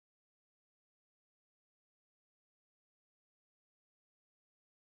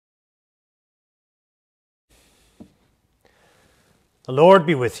The Lord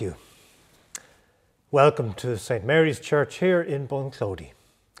be with you. Welcome to St. Mary's Church here in Bunclody,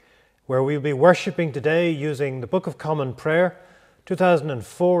 where we'll be worshipping today using the Book of Common Prayer,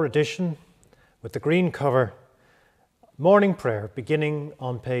 2004 edition, with the green cover, morning prayer beginning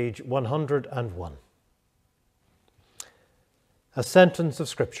on page 101. A sentence of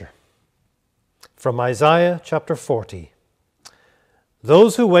Scripture from Isaiah chapter 40.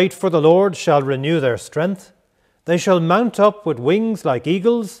 Those who wait for the Lord shall renew their strength. They shall mount up with wings like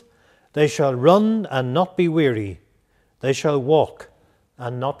eagles. They shall run and not be weary. They shall walk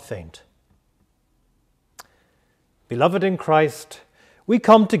and not faint. Beloved in Christ, we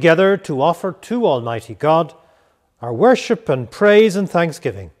come together to offer to Almighty God our worship and praise and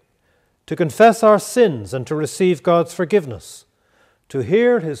thanksgiving, to confess our sins and to receive God's forgiveness, to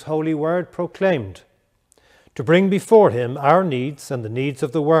hear His holy word proclaimed, to bring before Him our needs and the needs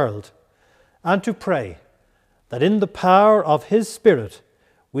of the world, and to pray that in the power of His Spirit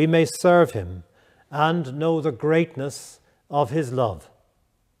we may serve Him and know the greatness of His love.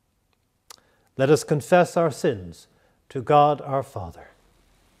 Let us confess our sins to God our Father.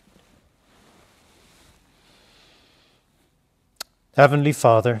 Heavenly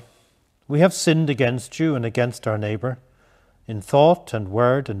Father, we have sinned against you and against our neighbour, in thought and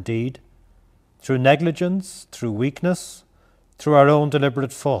word and deed, through negligence, through weakness, through our own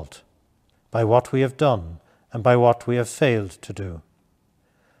deliberate fault, by what we have done and by what we have failed to do.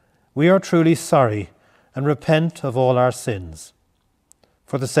 We are truly sorry and repent of all our sins.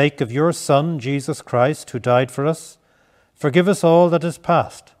 For the sake of your Son, Jesus Christ, who died for us, forgive us all that is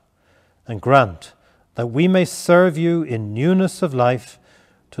past, and grant that we may serve you in newness of life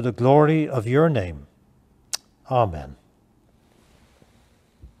to the glory of your name. Amen.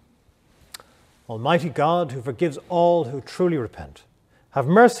 Almighty God, who forgives all who truly repent, have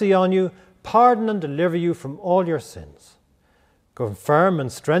mercy on you, pardon and deliver you from all your sins, confirm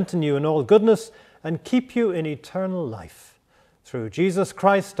and strengthen you in all goodness, and keep you in eternal life. Through Jesus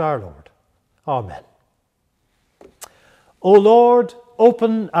Christ our Lord. Amen. O Lord,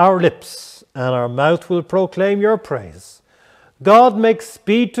 open our lips, and our mouth will proclaim your praise. God, make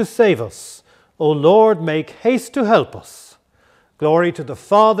speed to save us. O Lord, make haste to help us. Glory to the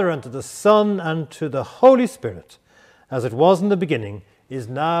Father, and to the Son, and to the Holy Spirit, as it was in the beginning, is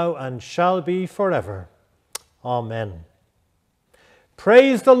now, and shall be forever. Amen.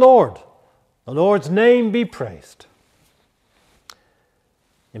 Praise the Lord. The Lord's name be praised.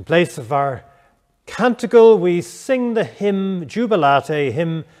 In place of our canticle, we sing the hymn Jubilate,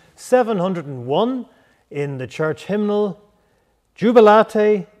 hymn 701 in the church hymnal.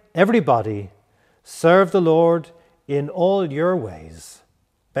 Jubilate, everybody, serve the Lord in all your ways,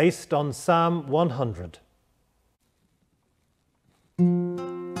 based on Psalm 100.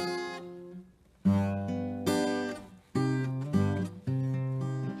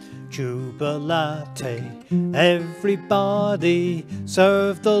 Jubilate, everybody,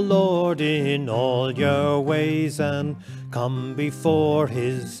 serve the Lord in all your ways, and come before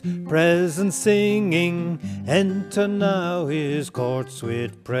His presence singing, enter now His courts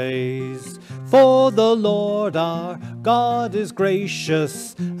with praise. For the Lord our God is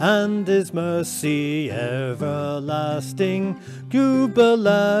gracious, and His mercy everlasting.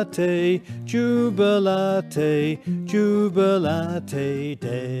 Jubilate, jubilate, jubilate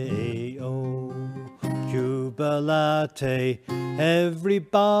Deo. Jubilate,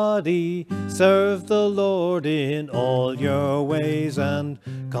 everybody, serve the Lord in all your ways, and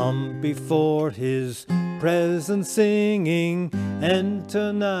come before His presence singing,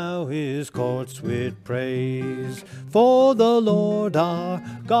 enter now His courts with praise. For the Lord our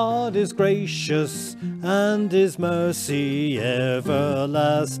God is gracious, and His mercy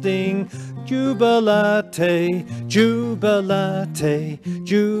everlasting. Jubilate, jubilate,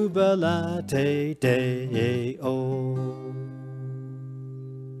 jubilate Deo.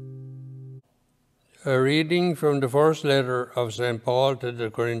 A reading from the first letter of St. Paul to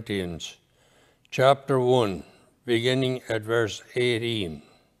the Corinthians, chapter 1, beginning at verse 18.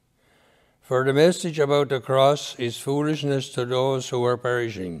 For the message about the cross is foolishness to those who are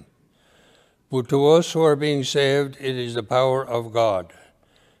perishing, but to us who are being saved it is the power of God.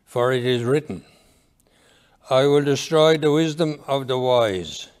 For it is written, I will destroy the wisdom of the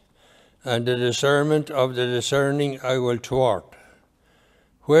wise, and the discernment of the discerning I will thwart.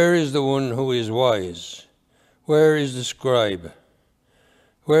 Where is the one who is wise? Where is the scribe?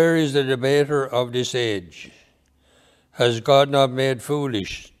 Where is the debater of this age? Has God not made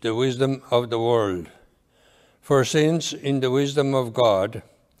foolish the wisdom of the world? For since in the wisdom of God,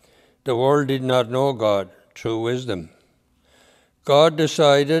 the world did not know God through wisdom, God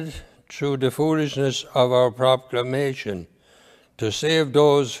decided through the foolishness of our proclamation to save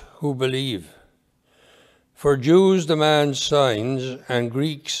those who believe. For Jews demand signs and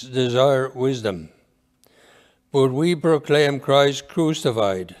Greeks desire wisdom. But we proclaim Christ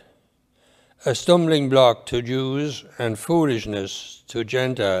crucified, a stumbling block to Jews and foolishness to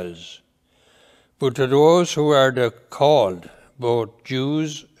Gentiles. But to those who are the called, both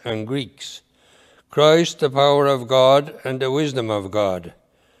Jews and Greeks, Christ the power of God and the wisdom of God.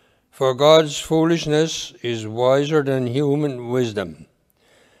 For God's foolishness is wiser than human wisdom,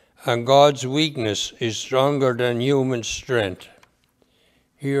 and God's weakness is stronger than human strength.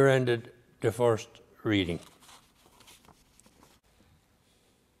 Here ended the first reading.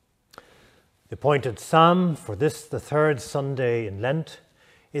 The appointed psalm for this, the third Sunday in Lent,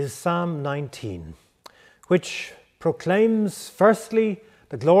 is Psalm 19, which proclaims firstly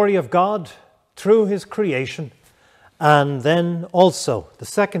the glory of God through his creation, and then also the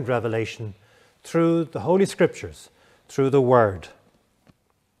second revelation through the Holy Scriptures, through the Word.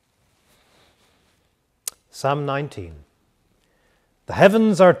 Psalm 19. The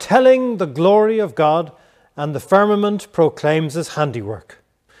heavens are telling the glory of God, and the firmament proclaims his handiwork.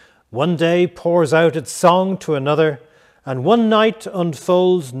 One day pours out its song to another, and one night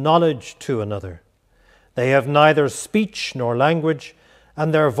unfolds knowledge to another. They have neither speech nor language,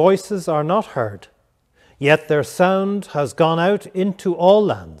 and their voices are not heard. Yet their sound has gone out into all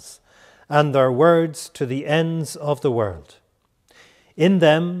lands, and their words to the ends of the world. In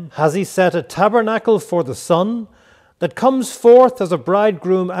them has he set a tabernacle for the sun, that comes forth as a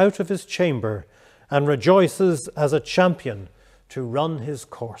bridegroom out of his chamber, and rejoices as a champion to run his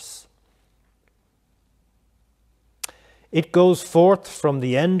course. It goes forth from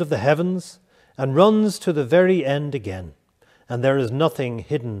the end of the heavens, and runs to the very end again, and there is nothing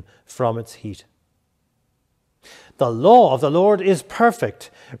hidden from its heat. The law of the Lord is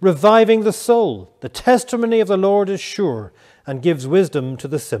perfect, reviving the soul. The testimony of the Lord is sure, and gives wisdom to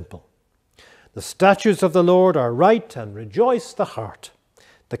the simple. The statutes of the Lord are right, and rejoice the heart.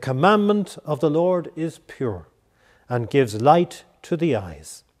 The commandment of the Lord is pure, and gives light to the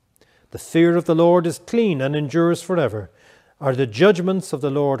eyes. The fear of the Lord is clean, and endures forever. The judgments of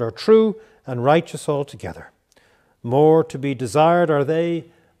the Lord are true, and righteous altogether. More to be desired are they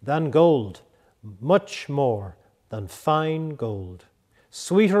than gold, much more than fine gold,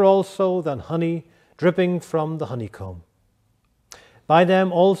 sweeter also than honey dripping from the honeycomb. By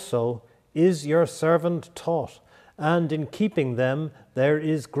them also is your servant taught, and in keeping them there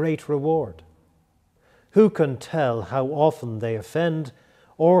is great reward. Who can tell how often they offend,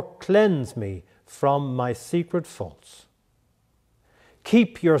 or cleanse me from my secret faults?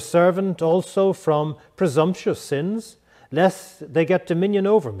 Keep your servant also from presumptuous sins, lest they get dominion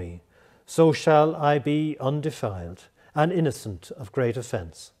over me. So shall I be undefiled and innocent of great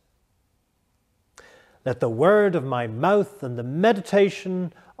offense. Let the word of my mouth and the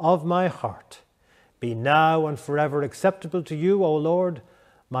meditation of my heart be now and forever acceptable to you, O Lord,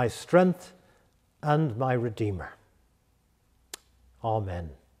 my strength and my Redeemer.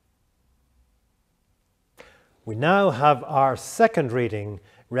 Amen. We now have our second reading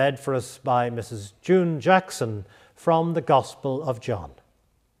read for us by Mrs. June Jackson from the Gospel of John.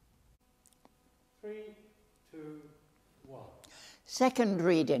 3, 2, 1. Second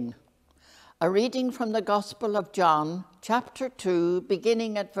reading. A reading from the Gospel of John, chapter 2,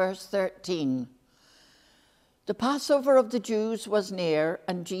 beginning at verse 13. The Passover of the Jews was near,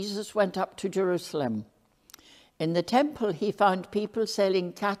 and Jesus went up to Jerusalem. In the temple he found people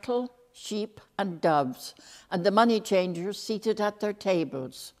selling cattle, sheep, and doves, and the money changers seated at their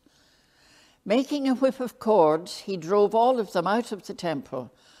tables. Making a whip of cords, he drove all of them out of the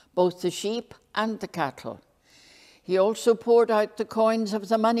temple, both the sheep and the cattle. He also poured out the coins of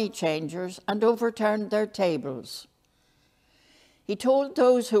the money changers and overturned their tables. He told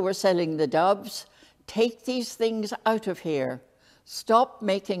those who were selling the doves, "Take these things out of here. Stop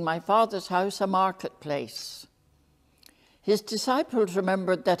making my Father's house a marketplace." His disciples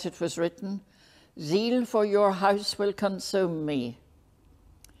remembered that it was written, "Zeal for your house will consume me."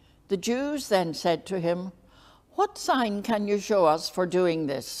 The Jews then said to him, "What sign can you show us for doing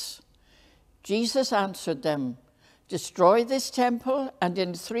this?" Jesus answered them, "Destroy this temple, and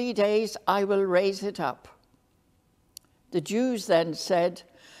in 3 days I will raise it up." The Jews then said,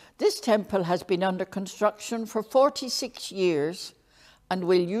 "This temple has been under construction for 46 years, and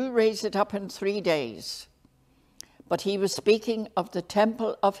will you raise it up in 3 days?" But he was speaking of the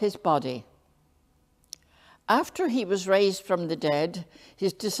temple of his body. After he was raised from the dead,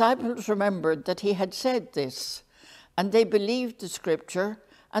 his disciples remembered that he had said this, and they believed the scripture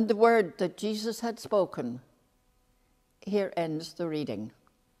and the word that Jesus had spoken. Here ends the reading.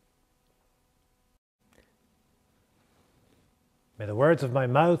 May the words of my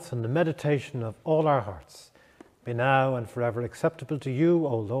mouth and the meditation of all our hearts be now and forever acceptable to you,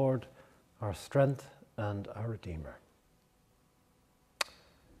 O Lord, our strength and our Redeemer.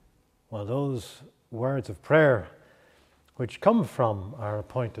 Well, those words of prayer which come from our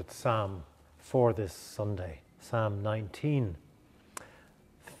appointed psalm for this Sunday, Psalm 19,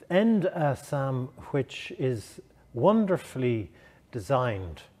 end a psalm which is wonderfully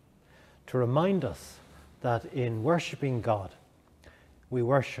designed to remind us that in worshipping God, we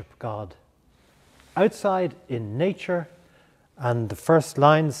worship God outside in nature. And the first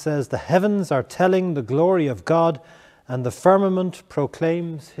line says, "The heavens are telling the glory of God, and the firmament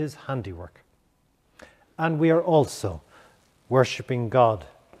proclaims his handiwork." And we are also worshipping God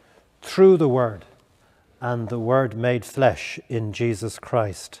through the Word and the Word made flesh in Jesus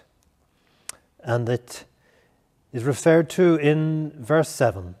Christ. And it is referred to in verse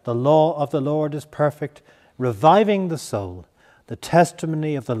 7, "The law of the Lord is perfect, reviving the soul. The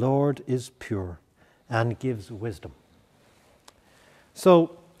testimony of the Lord is pure and gives wisdom."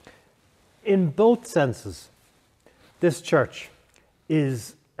 So, in both senses, this church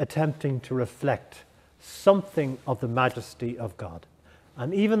is attempting to reflect something of the majesty of God.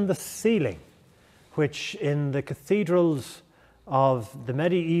 And even the ceiling, which in the cathedrals of the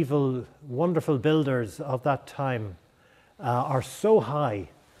medieval wonderful builders of that time are so high,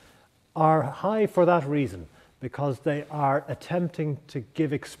 are high for that reason, because they are attempting to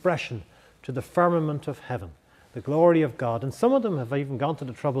give expression to the firmament of heaven, the glory of God. And some of them have even gone to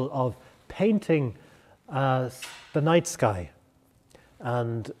the trouble of painting the night sky.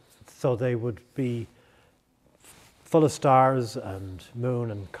 And so they would be full of stars and moon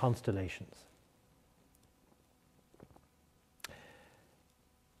and constellations.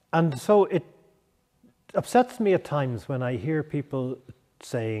 And so it upsets me at times when I hear people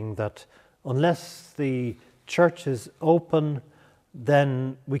saying that unless the church is open,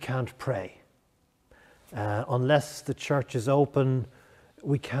 then we can't pray. Unless the church is open,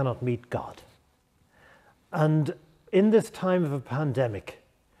 we cannot meet God. And in this time of a pandemic,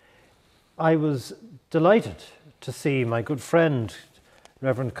 I was delighted to see my good friend,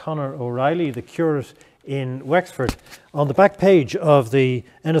 Reverend Conor O'Reilly, the curate in Wexford, on the back page of the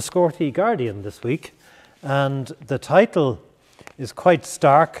Enniscorthy Guardian this week. And the title is quite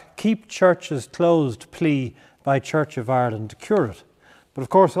stark: "Keep Churches Closed Plea by Church of Ireland Curate." But of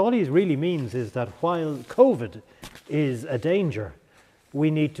course, all he really means is that while COVID is a danger,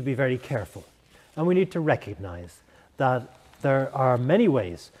 we need to be very careful. And we need to recognize that there are many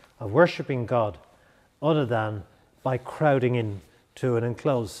ways of worshipping God other than by crowding into an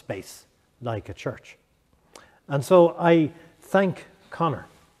enclosed space like a church. And so I thank Conor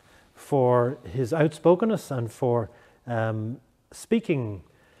for his outspokenness and for speaking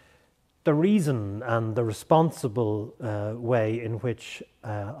the reason and the responsible way in which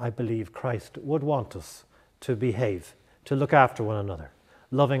I believe Christ would want us to behave, to look after one another,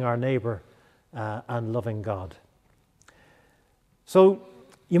 loving our neighbour and loving God. So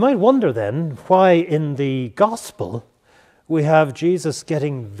you might wonder then why in the gospel we have Jesus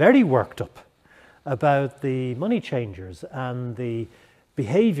getting very worked up about the money changers and the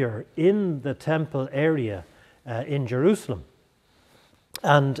behaviour in the temple area in Jerusalem.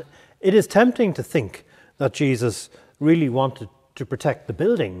 And it is tempting to think that Jesus really wanted to protect the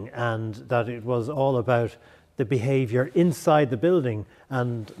building and that it was all about the behaviour inside the building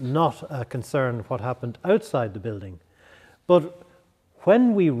and not a concern what happened outside the building. But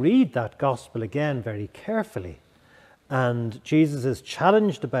when we read that gospel again very carefully, and Jesus is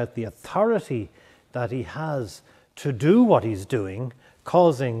challenged about the authority that he has to do what he's doing,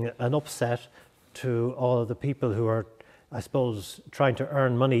 causing an upset to all of the people who are, I suppose, trying to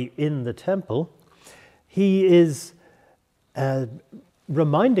earn money in the temple, he is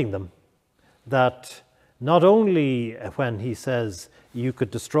reminding them that not only when he says, "You could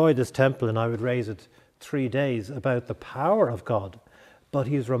destroy this temple and I would raise it 3 days," about the power of God, but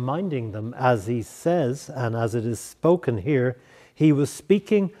he's reminding them, as he says, and as it is spoken here, he was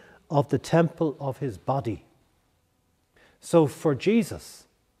speaking of the temple of his body. So for Jesus,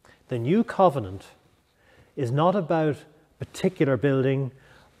 the new covenant is not about a particular building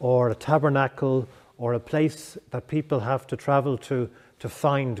or a tabernacle or a place that people have to travel to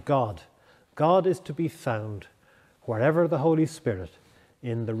find God. God is to be found wherever the Holy Spirit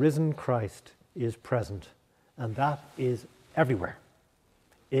in the risen Christ is present, and that is everywhere.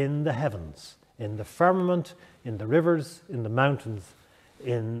 In the heavens, in the firmament, in the rivers, in the mountains,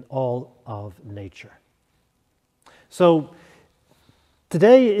 in all of nature. So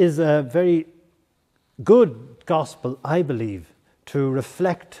today is a very good gospel, I believe, to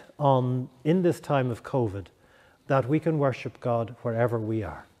reflect on, in this time of COVID, that we can worship God wherever we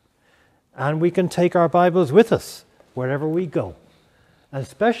are. And we can take our Bibles with us wherever we go, and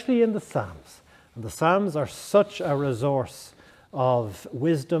especially in the Psalms. And the Psalms are such a resource of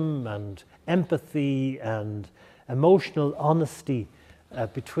wisdom and empathy and emotional honesty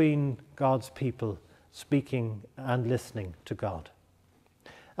between God's people speaking and listening to God.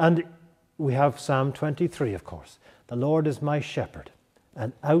 And we have Psalm 23, of course. The Lord is my shepherd,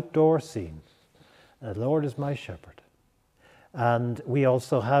 an outdoor scene. The Lord is my shepherd. And we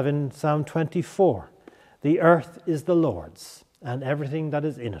also have in Psalm 24, the earth is the Lord's and everything that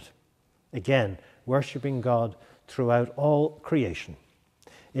is in it. Again, worshipping God throughout all creation.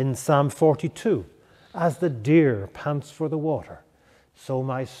 In Psalm 42, as the deer pants for the water, so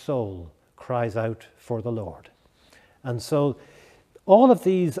my soul cries out for the Lord. And so all of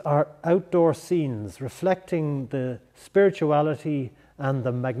these are outdoor scenes reflecting the spirituality and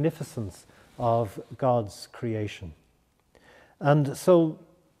the magnificence of God's creation. And so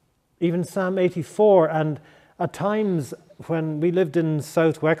even Psalm 84, and at times when we lived in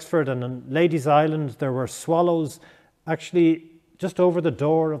South Wexford and on Ladies Island, there were swallows actually just over the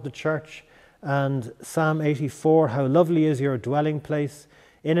door of the church. And Psalm 84, how lovely is your dwelling place.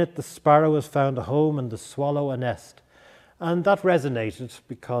 In it the sparrow has found a home and the swallow a nest. And that resonated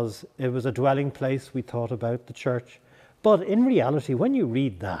because it was a dwelling place. We thought about the church. But in reality, when you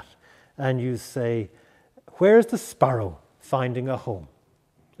read that and you say, where's the sparrow finding a home?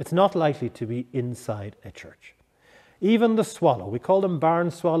 It's not likely to be inside a church. Even the swallow, we call them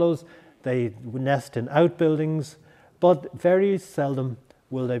barn swallows. They nest in outbuildings, but very seldom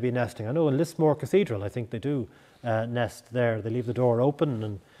will they be nesting. I know in Lismore Cathedral, I think they do nest there. They leave the door open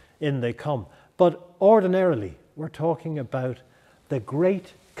and in they come. But ordinarily, we're talking about the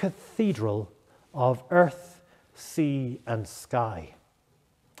great cathedral of earth, sea, and sky.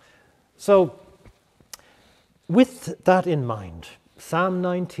 So, with that in mind, Psalm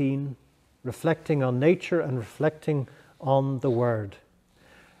 19, reflecting on nature and reflecting on the Word,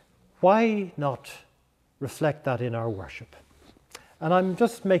 why not reflect that in our worship? And I'm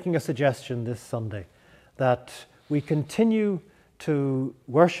just making a suggestion this Sunday that we continue to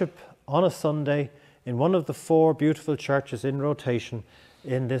worship on a Sunday in one of the 4 beautiful churches in rotation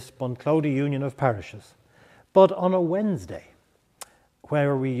in this Bunclody Union of Parishes. But on a Wednesday,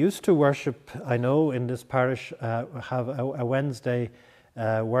 where we used to worship, I know in this parish, have a Wednesday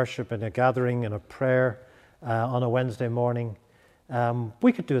worship and a gathering and a prayer on a Wednesday morning,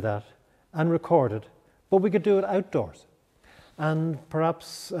 we could do that and record it, but we could do it outdoors. And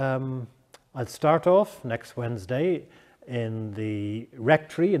perhaps I'll start off next Wednesday in the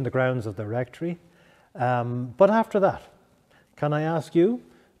rectory, in the grounds of the rectory. But after that, can I ask you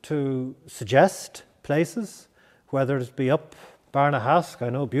to suggest places, whether it be up Barnahask, I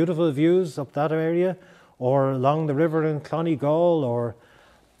know beautiful views up that area, or along the river in Clonegall, or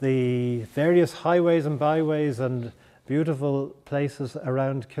the various highways and byways and beautiful places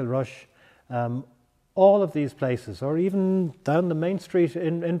around Kilrush, all of these places, or even down the main street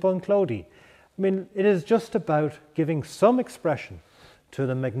in Bunclody. I mean, it is just about giving some expression to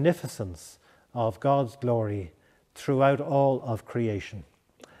the magnificence of God's glory throughout all of creation.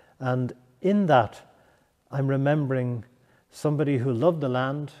 And in that, I'm remembering somebody who loved the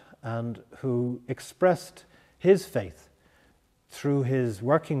land and who expressed his faith through his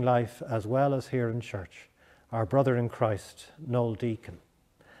working life as well as here in church, our brother in Christ, Noel Deacon.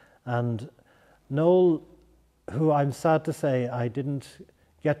 And Noel, who I'm sad to say I didn't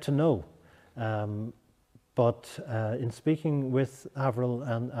get to know, but in speaking with Avril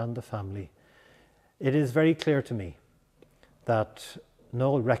and the family, it is very clear to me that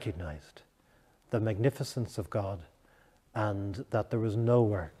Noel recognized the magnificence of God and that there was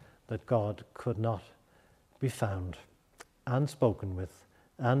nowhere that God could not be found and spoken with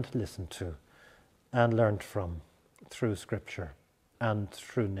and listened to and learned from through Scripture and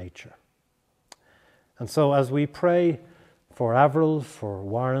through nature. And so as we pray for Avril, for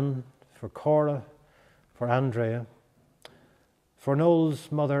Warren, for Cora, for Andrea, for Noel's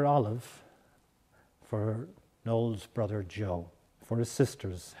mother Olive, for Noel's brother Joe, for his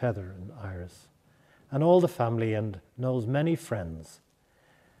sisters Heather and Iris, and all the family and Noel's many friends,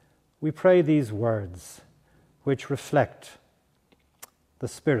 we pray these words which reflect the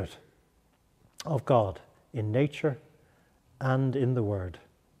Spirit of God in nature and in the Word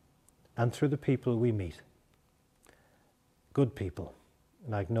and through the people we meet. Good people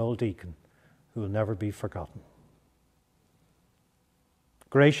like Noel Deacon, who will never be forgotten.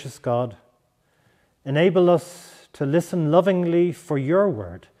 Gracious God, enable us to listen lovingly for your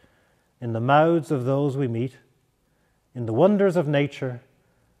word in the mouths of those we meet, in the wonders of nature,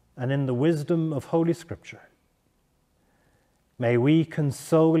 and in the wisdom of Holy Scripture. may we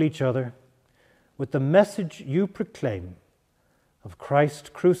console each other with the message you proclaim of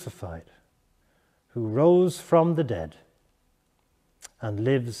Christ crucified, who rose from the dead and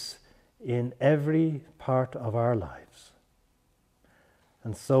lives in every part of our lives.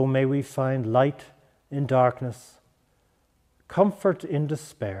 And so may we find light in darkness, comfort in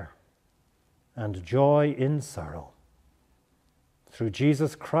despair, and joy in sorrow. Through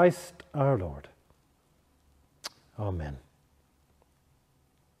Jesus Christ our Lord. Amen.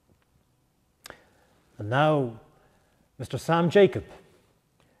 And now, Mr. Sam Jacob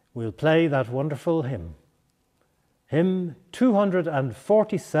will play that wonderful hymn. Hymn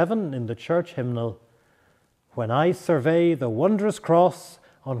 247 in the church hymnal, "When I survey the wondrous cross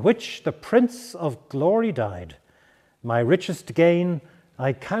on which the Prince of Glory died, my richest gain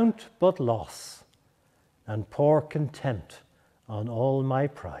I count but loss, and pour contempt on all my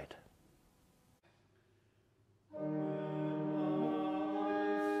pride."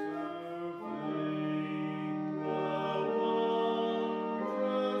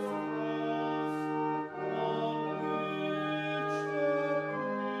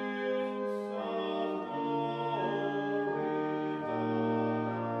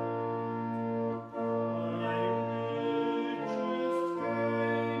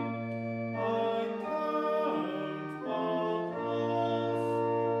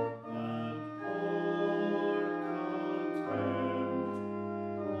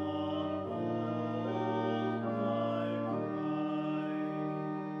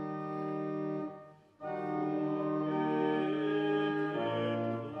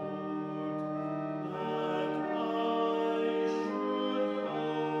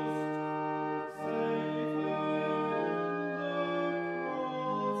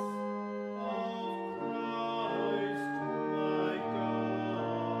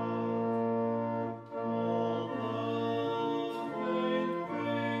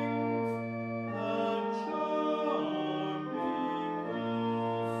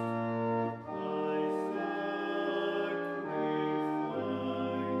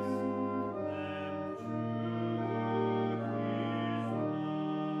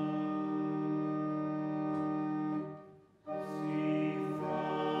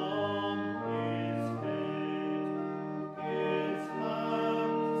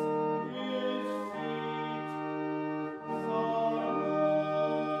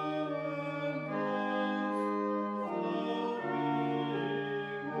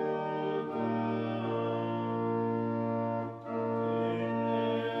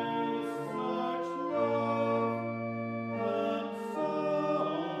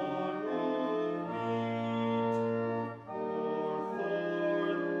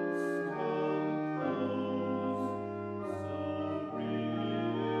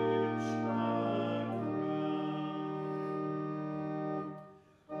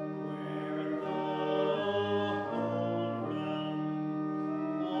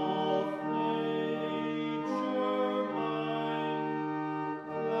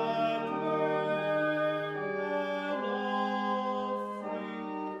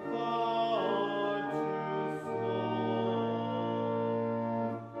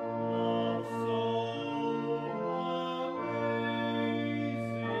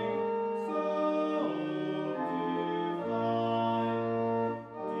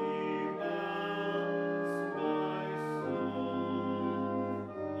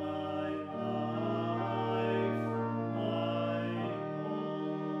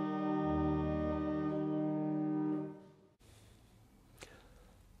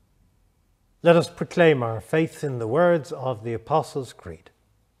 Let us proclaim our faith in the words of the Apostles' Creed.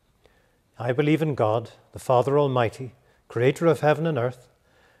 I believe in God, the Father Almighty, creator of heaven and earth.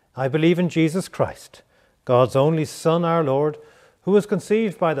 I believe in Jesus Christ, God's only Son, our Lord, who was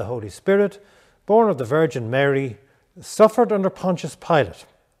conceived by the Holy Spirit, born of the Virgin Mary, suffered under Pontius Pilate,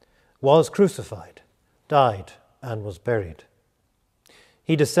 was crucified, died, and was buried.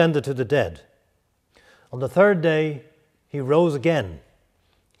 He descended to the dead. On the third day, he rose again.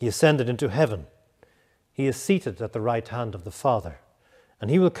 He ascended into heaven. He is seated at the right hand of the Father,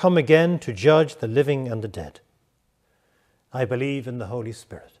 and he will come again to judge the living and the dead. I believe in the Holy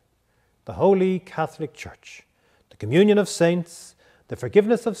Spirit, the Holy Catholic Church, the communion of saints, the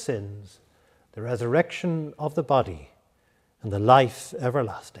forgiveness of sins, the resurrection of the body, and the life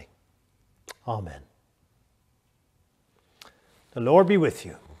everlasting. Amen. The Lord be with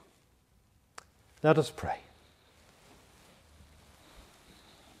you. Let us pray.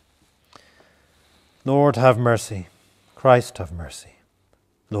 Lord, have mercy. Christ, have mercy.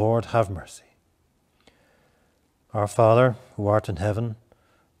 Lord, have mercy. Our Father, who art in heaven,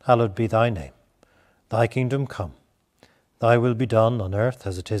 hallowed be thy name. Thy kingdom come. Thy will be done on earth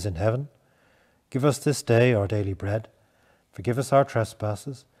as it is in heaven. Give us this day our daily bread. Forgive us our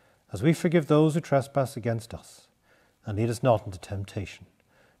trespasses, as we forgive those who trespass against us. And lead us not into temptation,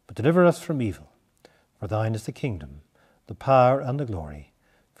 but deliver us from evil. For thine is the kingdom, the power, and the glory,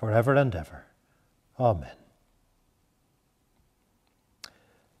 for ever and ever. Amen.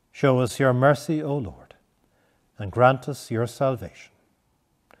 Show us your mercy, O Lord, and grant us your salvation.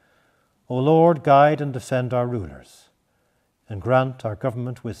 O Lord, guide and defend our rulers, and grant our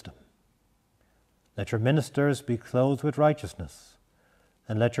government wisdom. Let your ministers be clothed with righteousness,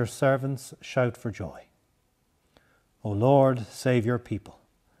 and let your servants shout for joy. O Lord, save your people,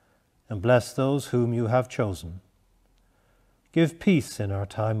 and bless those whom you have chosen. Give peace in our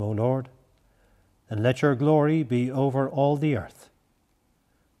time, O Lord, and let your glory be over all the earth.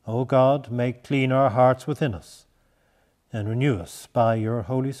 O God, make clean our hearts within us, and renew us by your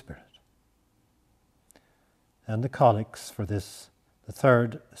Holy Spirit. And the collects for this, the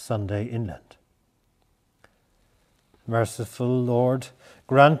third Sunday in Lent. Merciful Lord,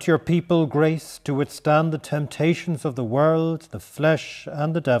 grant your people grace to withstand the temptations of the world, the flesh,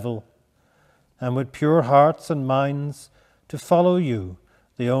 and the devil, and with pure hearts and minds to follow you,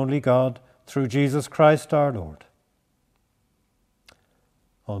 the only God, through Jesus Christ our Lord.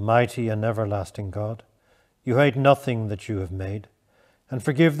 Almighty and everlasting God, you hate nothing that you have made, and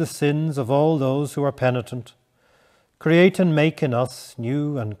forgive the sins of all those who are penitent. Create and make in us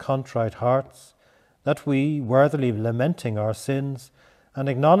new and contrite hearts, that we, worthily lamenting our sins and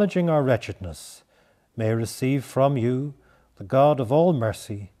acknowledging our wretchedness, may receive from you, the God of all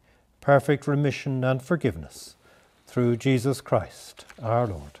mercy, perfect remission and forgiveness, through Jesus Christ our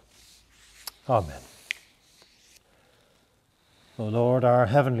Lord. Amen. O Lord, our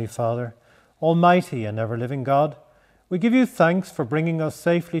heavenly Father, almighty and ever-living God, we give you thanks for bringing us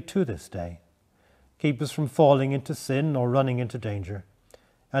safely to this day. Keep us from falling into sin or running into danger,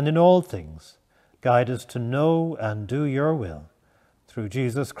 and in all things guide us to know and do your will, through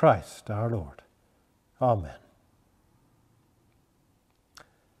Jesus Christ our Lord. Amen.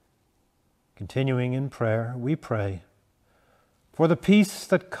 Continuing in prayer, we pray for the peace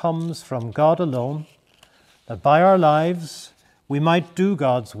that comes from God alone, that by our lives we might do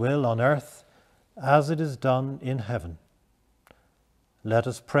God's will on earth as it is done in heaven. Let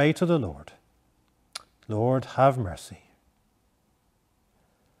us pray to the Lord. Lord, have mercy.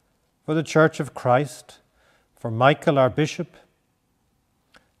 For the Church of Christ, for Michael our Bishop,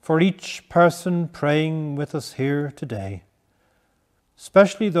 for each person praying with us here today,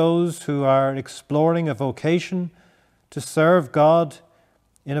 especially those who are exploring a vocation to serve God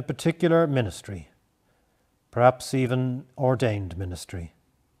in a particular ministry, perhaps even ordained ministry.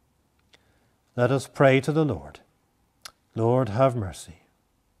 Let us pray to the Lord. Lord, have mercy.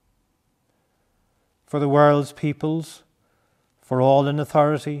 For the world's peoples, for all in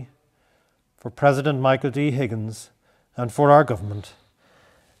authority, for President Michael D. Higgins, and for our government,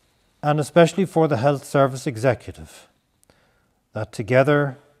 and especially for the Health Service Executive, that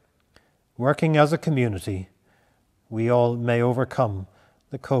together, working as a community, we all may overcome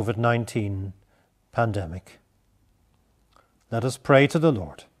the COVID-19 pandemic. Let us pray to the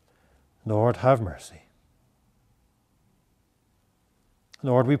Lord. Lord, have mercy.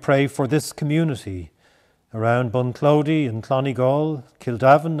 Lord, we pray for this community around Bunclody and Clonegall,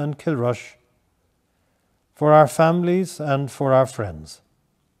 Kildavin and Kilrush, for our families and for our friends,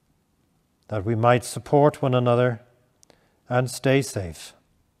 that we might support one another and stay safe.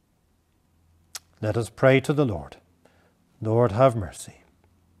 Let us pray to the Lord. Lord, have mercy.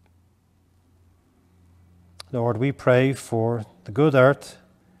 Lord, we pray for the good earth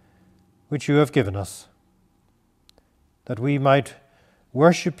which you have given us, that we might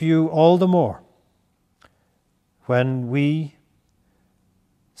worship you all the more when we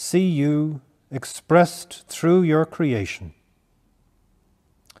see you expressed through your creation.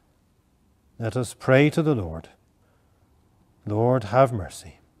 Let us pray to the Lord. Lord, have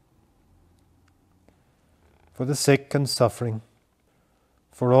mercy. For the sick and suffering,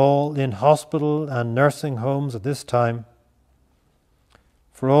 for all in hospital and nursing homes at this time,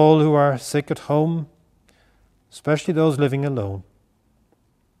 for all who are sick at home, especially those living alone.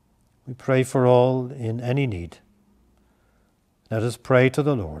 We pray for all in any need. Let us pray to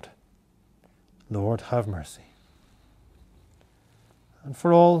the Lord. Lord, have mercy. And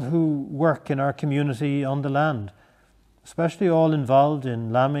for all who work in our community on the land, especially all involved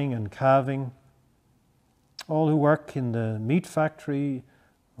in lambing and calving, all who work in the meat factory,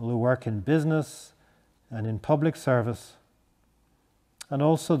 all who work in business and in public service, and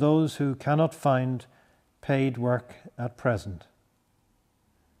also those who cannot find paid work at present.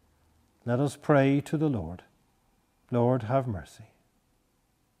 Let us pray to the Lord. Lord, have mercy.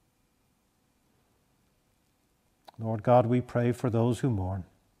 Lord God, we pray for those who mourn,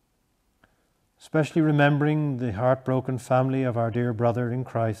 especially remembering the heartbroken family of our dear brother in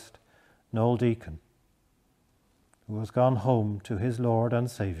Christ, Noel Deacon, who has gone home to his Lord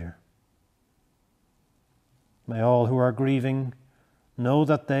and Saviour. May all who are grieving know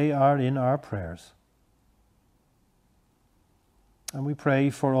that they are in our prayers. And we pray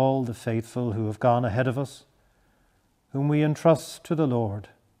for all the faithful who have gone ahead of us, whom we entrust to the Lord,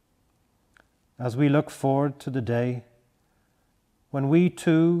 as we look forward to the day when we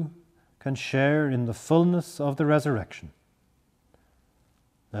too can share in the fullness of the resurrection.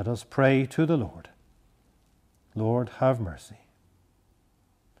 Let us pray to the Lord. Lord, have mercy.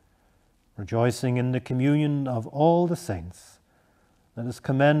 Rejoicing in the communion of all the saints, let us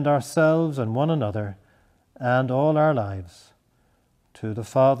commend ourselves and one another and all our lives to the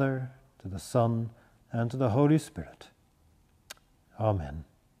Father, to the Son, and to the Holy Spirit. Amen.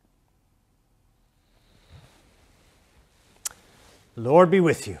 The Lord be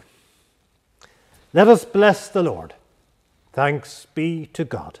with you. Let us bless the Lord. Thanks be to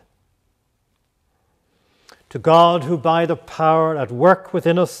God. To God, who by the power at work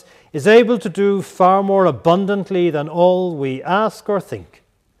within us is able to do far more abundantly than all we ask or think.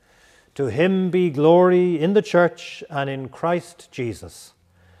 To him be glory in the Church and in Christ Jesus,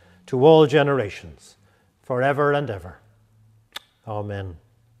 to all generations, forever and ever. Amen.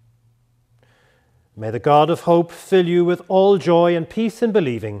 May the God of hope fill you with all joy and peace in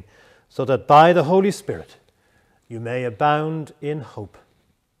believing, so that by the Holy Spirit you may abound in hope.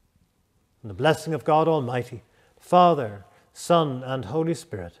 And the blessing of God Almighty, Father, Son, and Holy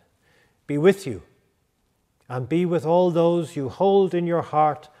Spirit be with you and be with all those you hold in your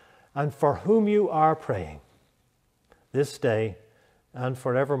heart and for whom you are praying, this day and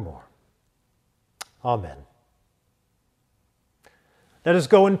forevermore. Amen. Let us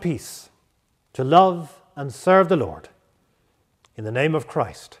go in peace to love and serve the Lord. In the name of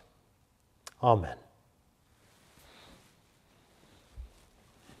Christ. Amen.